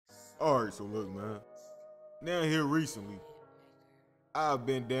Alright, so look, man. Now here recently, I've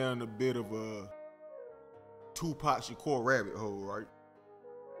been down a bit of a Tupac Shakur rabbit hole, right?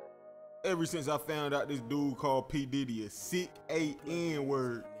 Ever since I found out this dude called P. Diddy a sick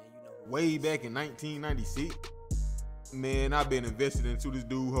N-word way back in 1996, man, I've been invested into this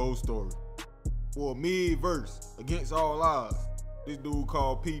dude's whole story. For a mid-verse, against all odds, this dude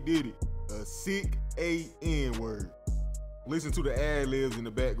called P. Diddy a sick N-word. Listen to the ad-libs in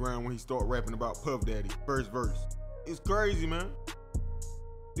the background when he start rapping about Puff Daddy, first verse. It's crazy, man.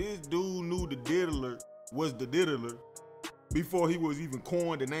 This dude knew the diddler was the diddler before he was even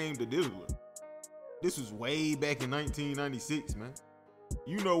coined the name the diddler. This was way back in 1996, man.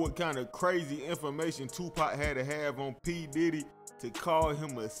 You know what kind of crazy information Tupac had to have on P. Diddy to call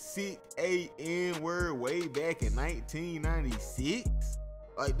him a sick N-word way back in 1996?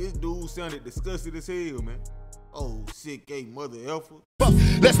 Like, this dude sounded disgusted as hell, man. Oh, sick A mother effer.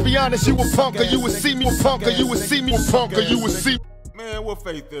 Let's be honest, you a punker, you would see me punker, you would see me punker, you would see. Man, what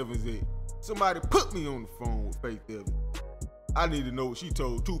Faith Evans is? Somebody put me on the phone with Faith Evans. I need to know what she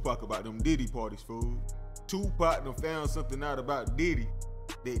told Tupac about them Diddy parties, fool. Tupac done found something out about Diddy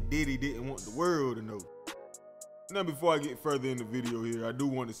that Diddy didn't want the world to know. Now, before I get further in the video here, I do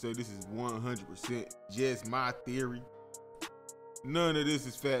want to say this is 100% just my theory. None of this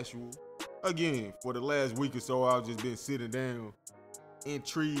is factual. Again, for the last week or so, I've just been sitting down,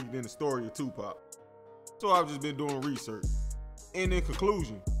 intrigued in the story of Tupac. So I've just been doing research. And in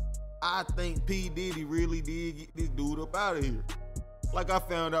conclusion, I think P. Diddy really did get this dude up out of here. Like, I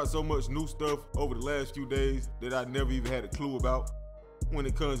found out so much new stuff over the last few days that I never even had a clue about when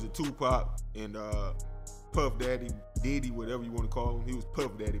it comes to Tupac and Puff Daddy, Diddy, whatever you want to call him. He was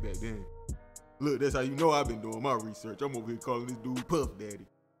Puff Daddy back then. Look, that's how you know I've been doing my research. I'm over here calling this dude Puff Daddy.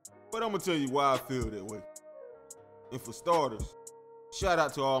 But I'm gonna tell you why I feel that way. And for starters, shout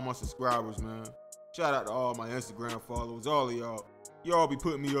out to all my subscribers, man. Shout out to all my Instagram followers, all of y'all. Y'all be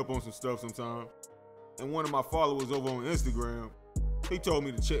putting me up on some stuff sometimes. And one of my followers over on Instagram, he told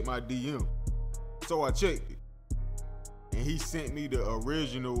me to check my DM. So I checked it. And he sent me the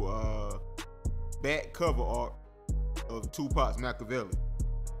original back cover art of Tupac's Machiavelli.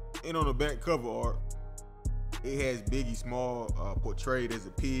 And on the back cover art, it has Biggie Small portrayed as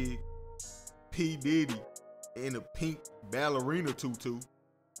a pig, P. Diddy in a pink ballerina tutu,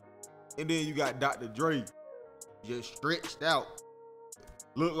 and then you got Dr. Dre just stretched out.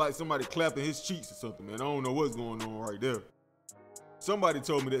 Looked like somebody clapping his cheeks or something, man. I don't know what's going on right there. Somebody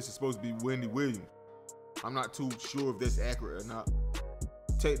told me that's supposed to be Wendy Williams. I'm not too sure if that's accurate or not.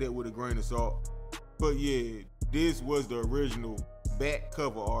 Take that with a grain of salt. But yeah, this was the original back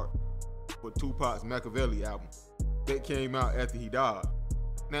cover art for Tupac's Machiavelli album that came out after he died.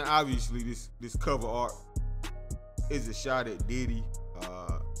 Now, obviously, this cover art is a shot at Diddy,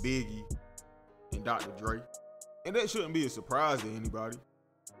 Biggie, and Dr. Dre. And that shouldn't be a surprise to anybody,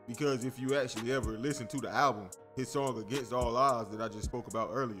 because if you actually ever listen to the album, his song Against All Odds that I just spoke about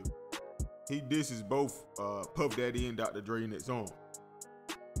earlier, he disses both Puff Daddy and Dr. Dre in that song.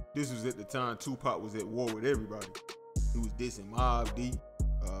 This was at the time Tupac was at war with everybody. He was dissing Mobb Deep,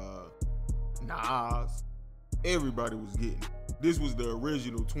 Nas, everybody was getting. This was the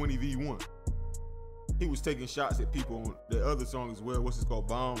original 20v1. He was taking shots at people on the other song as well. What's it called?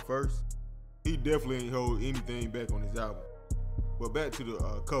 Bomb First. He definitely ain't hold anything back on his album. But back to the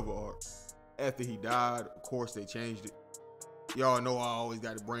cover art. After he died, of course they changed it. Y'all know I always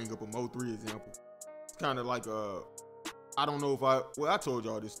got to bring up a Mo3 example. It's kind of like I don't know if I told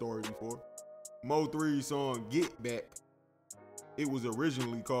y'all this story before. Mo3's song Get Back, it was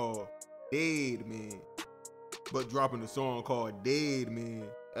originally called Dead Man, but dropping a song called Dead Man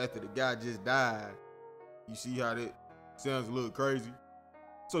after the guy just died. You see how that sounds a little crazy?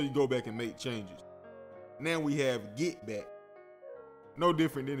 So you go back and make changes. Now we have Get Back. No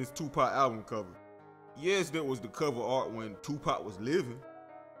different than his Tupac album cover. Yes, that was the cover art when Tupac was living,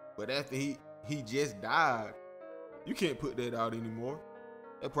 but after he just died, you can't put that out anymore.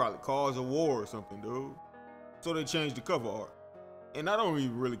 That probably caused a war or something, dude. So they changed the cover art. And I don't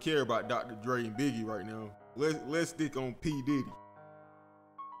even really care about Dr. Dre and Biggie right now. Let's stick on P. Diddy.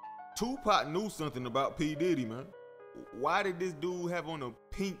 Tupac knew something about P. Diddy, man. Why did this dude have on a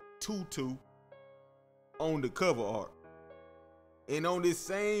pink tutu on the cover art? And on this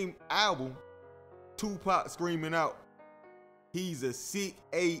same album, Tupac screaming out, he's a sick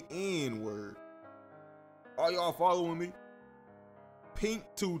N-word. Are y'all following me? Pink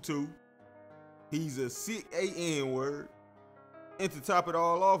tutu, he's a sick N-word. And to top it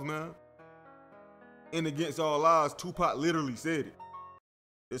all off, man, in Against All Odds, Tupac literally said it.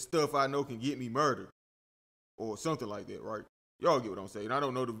 This stuff I know can get me murdered. Or something like that, right? Y'all get what I'm saying. I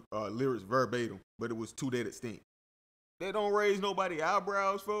don't know the lyrics verbatim, but it was to that extent. They don't raise nobody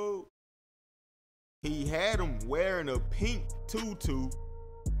eyebrows, fool. He had him wearing a pink tutu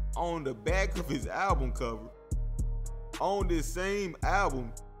on the back of his album cover. On this same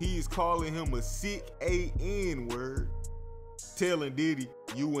album, he is calling him a sick A-N word, telling Diddy,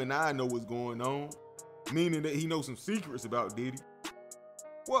 you and I know what's going on, meaning that he knows some secrets about Diddy.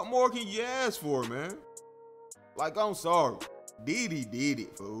 What more can you ask for, man? Like, I'm sorry, Diddy did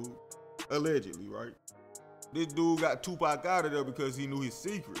it, fool. Allegedly, right? This dude got Tupac out of there because he knew his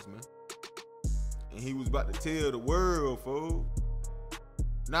secrets, man. And he was about to tell the world, fool.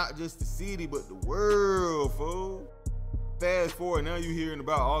 Not just the city, but the world, fool. Fast forward, now you hearing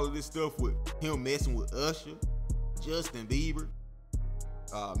about all of this stuff with him messing with Usher, Justin Bieber,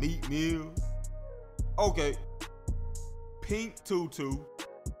 Meek Mill. Okay, pink tutu,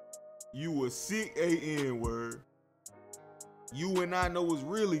 you a sick A-N word. You and I know what's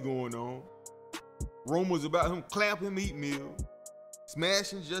really going on. Rumors about him clapping Meek Mill,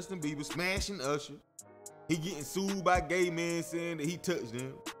 smashing Justin Bieber, smashing Usher. He getting sued by gay men saying that he touched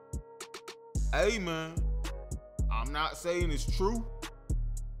them. Hey, man. I'm not saying it's true,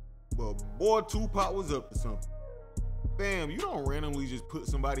 but boy, Tupac was up to something. Fam, you don't randomly just put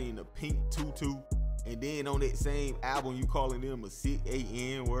somebody in a pink tutu and then on that same album you calling them a sick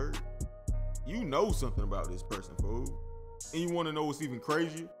A-N word. You know something about this person, fool. And you want to know what's even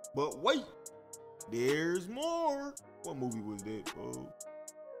crazier? But wait, there's more. What movie was that, fool?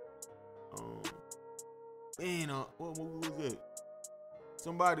 What movie was that?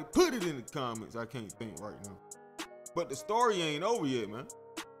 Somebody put it in the comments. I can't think right now. But the story ain't over yet, man.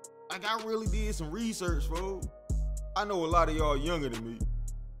 Like, I really did some research, fool. I know a lot of y'all younger than me,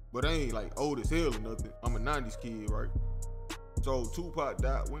 but I ain't like old as hell or nothing. I'm a 90s kid, right? So Tupac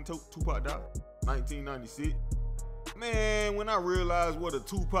died. When Tupac died? 1996. Man, when I realized what a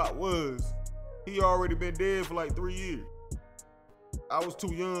Tupac was, he already been dead for like 3 years. I was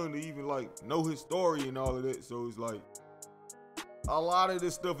too young to even like know his story and all of that, so it's like a lot of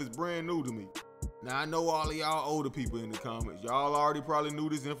this stuff is brand new to me. Now, I know all of y'all older people in the comments. Y'all already probably knew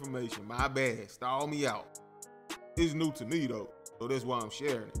this information. My bad. Stall me out. It's new to me, though, so that's why I'm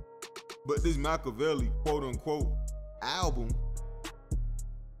sharing it. But this Machiavelli, quote-unquote, album,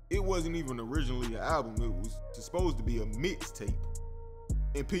 it wasn't even originally an album. It was supposed to be a mixtape.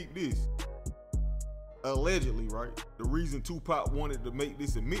 And peep this. Allegedly, right? The reason Tupac wanted to make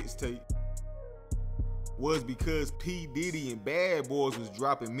this a mixtape was because P. Diddy and Bad Boys was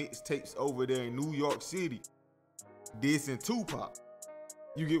dropping mixtapes over there in New York City, dissing Tupac.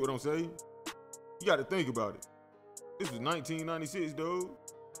 You get what I'm saying? You got to think about it. This was 1996, dude.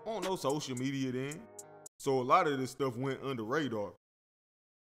 On no social media then. So a lot of this stuff went under radar.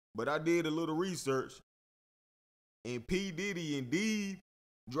 But I did a little research, and P. Diddy and Dee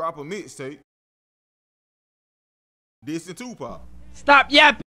drop a mixtape dissing Tupac. Stop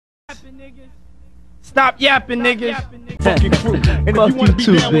yapping, niggas. Stop yapping, niggas. Fuck your crew. And if you wanna be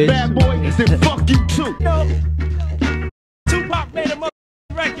down with Bad Boys, then fuck you too. Tupac made a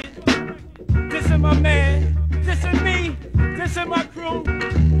motherfucking record. This is my man. This is me. This is my crew.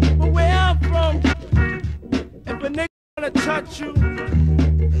 But where I'm from, if a nigga wanna touch you,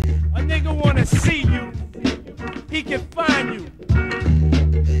 a nigga wanna see you, he can find you.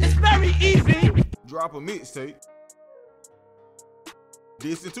 It's very easy. Drop a mixtape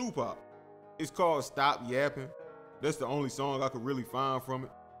dissing Tupac. It's called Stop Yapping. That's the only song I could really find from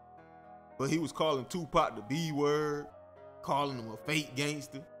it. But he was calling Tupac the B word, calling him a fake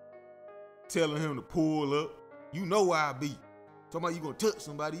gangster, telling him to pull up. You know where I be. Talking about you gonna touch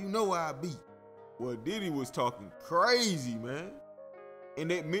somebody, you know where I be. Well, Diddy was talking crazy, man.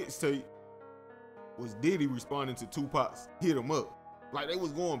 And that mixtape was Diddy responding to Tupac's Hit 'Em Up. Like, they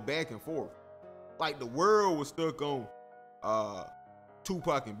was going back and forth. Like, the world was stuck on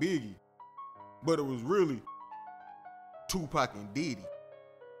Tupac and Biggie. But it was really Tupac and Diddy.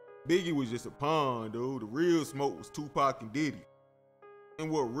 Biggie was just a pawn, dude. The real smoke was Tupac and Diddy. And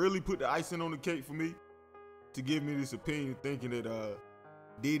what really put the icing on the cake for me to give me this opinion, thinking that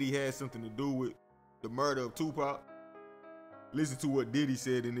Diddy had something to do with the murder of Tupac. Listen to what Diddy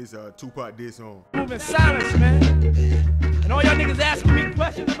said in this Tupac diss song. Moving silence, man. And all y'all niggas asking me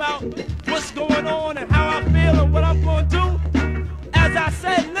questions about what's going on and how I feel and what I'm gonna do. As I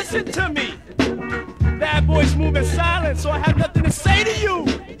said, listen to me. Bad Boys moving silent, so I have nothing to say to you.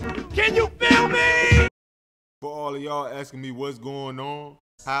 Can you feel me? For all of y'all asking me what's going on,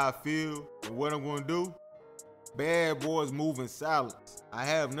 how I feel, and what I'm gonna do, Bad Boys moving silence. I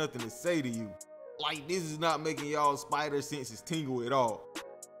have nothing to say to you. Like, this is not making y'all spider senses tingle at all.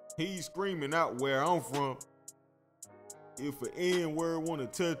 He's screaming out where I'm from, If an N-word wanna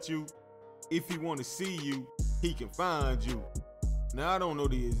touch you, if he wanna see you, he can find you. Now I don't know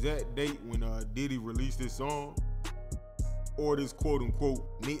the exact date when Diddy released this song or this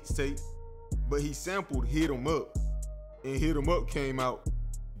quote-unquote mixtape, but he sampled Hit 'Em Up, and Hit 'Em Up came out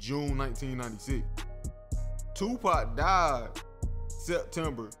June 1996. Tupac died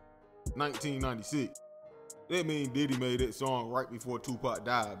September 1996. That means Diddy made that song right before Tupac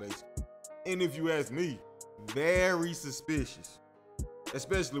died, basically. And if you ask me, very suspicious,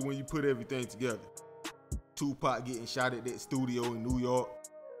 especially when you put everything together. Tupac getting shot at that studio in New York,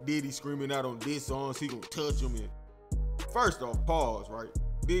 Diddy screaming out on this song, he gonna touch him. And first off, pause, right?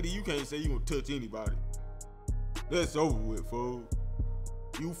 Diddy, you can't say you gonna touch anybody. That's over with, fool.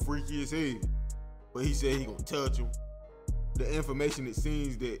 You freaky as hell. But he said he gonna touch him. The information, it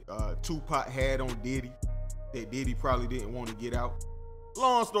seems, that Tupac had on Diddy, that Diddy probably didn't want to get out.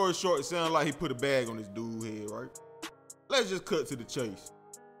 Long story short, it sounds like he put a bag on this dude's head, right? Let's just cut to the chase.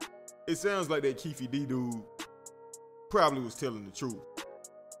 It sounds like that Keefy D dude probably was telling the truth.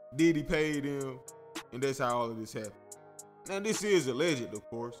 Diddy paid him, and that's how all of this happened. Now, this is alleged, of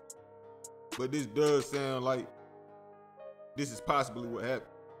course, but this does sound like this is possibly what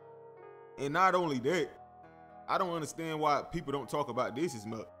happened. And not only that, I don't understand why people don't talk about this as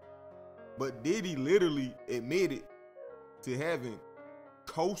much, but Diddy literally admitted to having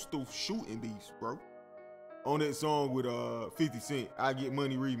coastal shooting beefs, bro. On that song with 50 Cent, I Get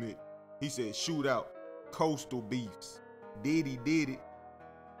Money remix, he said shootout, coastal beefs. Diddy did it,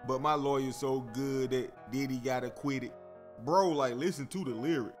 but my lawyer's so good that Diddy got acquitted. Bro, like, listen to the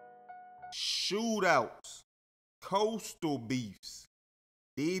lyric. Shootouts, coastal beefs.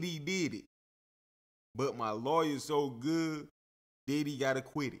 Diddy did it, but my lawyer's so good, Diddy got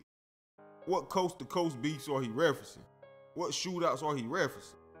acquitted. What coast-to-coast beefs are he referencing? What shootouts are he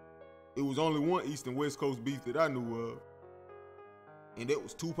referencing? It was only one East and West Coast beef that I knew of, and that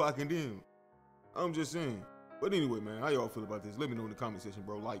was Tupac and them. I'm just saying. But anyway, man, how y'all feel about this? Let me know in the comment section,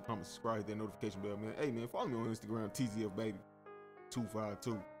 bro. Like, comment, subscribe, hit that notification bell, man. Hey, man, follow me on Instagram,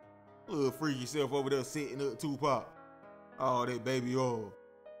 TZFBaby252. Little freaky self over there sitting up Tupac. Oh, that baby oil.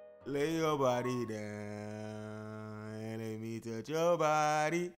 Lay your body down and let me touch your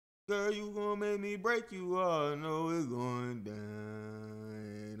body. Girl, you gon' make me break you all. Know it's going down.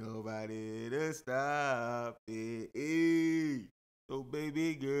 Ain't nobody to stop it. Hey. So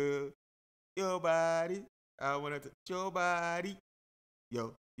baby girl, your body. I wanna touch your body.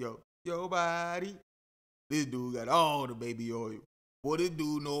 Yo, your body. This dude got all the baby oil. Boy, this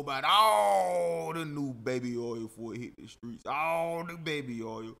dude know about all the new baby oil before it hit the streets. All the baby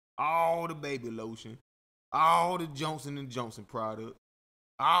oil, all the baby lotion, all the Johnson & Johnson products,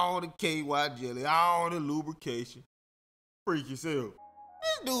 all the KY jelly, all the lubrication. Freaky self.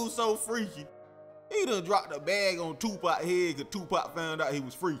 This dude so freaky. He done dropped a bag on Tupac's head because Tupac found out he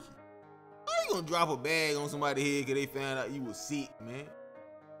was freaky. How you gonna drop a bag on somebody's head because they found out you was sick, man?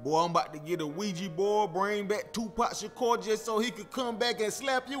 Boy, I'm about to get a Ouija board, bring back Tupac Shakur just so he could come back and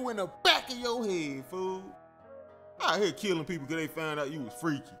slap you in the back of your head, fool. Out here killing people because they found out you was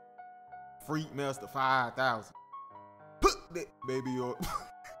freaky. Freak Master 5000. Put that baby oil.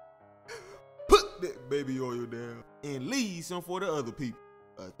 Put that baby oil down and leave some for the other people.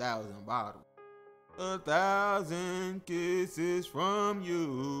 1,000 bottles. 1,000 kisses from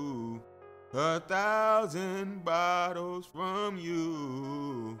you. 1,000 bottles from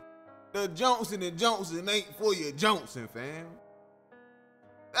you. The Johnson & Johnson ain't for your Johnson, fam.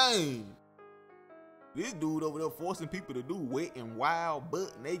 Dang. This dude over there forcing people to do wet and wild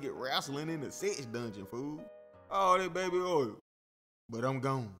butt naked wrestling in the sex dungeon, fool. All that baby oil. But I'm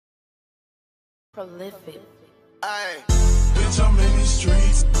gone. Prolific. Ay, bitch, I'm in these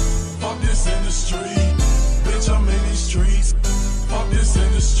streets. Fuck this industry. Bitch, I'm in these streets. Fuck this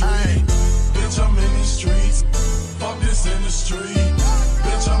industry. Ay. Bitch, I'm in these streets. Fuck this industry.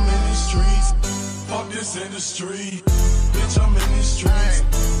 Bitch, I'm in these streets. Fuck this industry. Bitch, I'm in these streets.